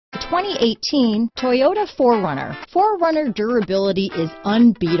2018 Toyota 4Runner. 4Runner durability is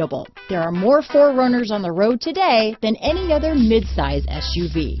unbeatable. There are more 4Runners on the road today than any other midsize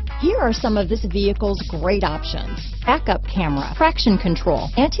SUV. Here are some of this vehicle's great options: backup camera, traction control,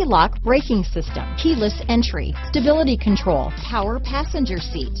 anti-lock braking system, keyless entry, stability control, power passenger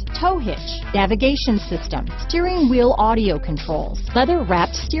seat, tow hitch, navigation system, steering wheel audio controls,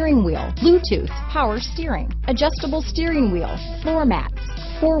 leather-wrapped steering wheel, Bluetooth, power steering, adjustable steering wheel, floor mats,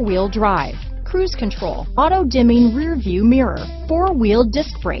 four-wheel drive, cruise control, auto-dimming rear-view mirror, four-wheel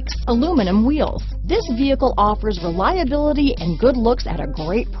disc brakes, aluminum wheels. This vehicle offers reliability and good looks at a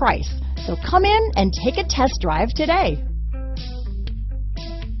great price. So come in and take a test drive today.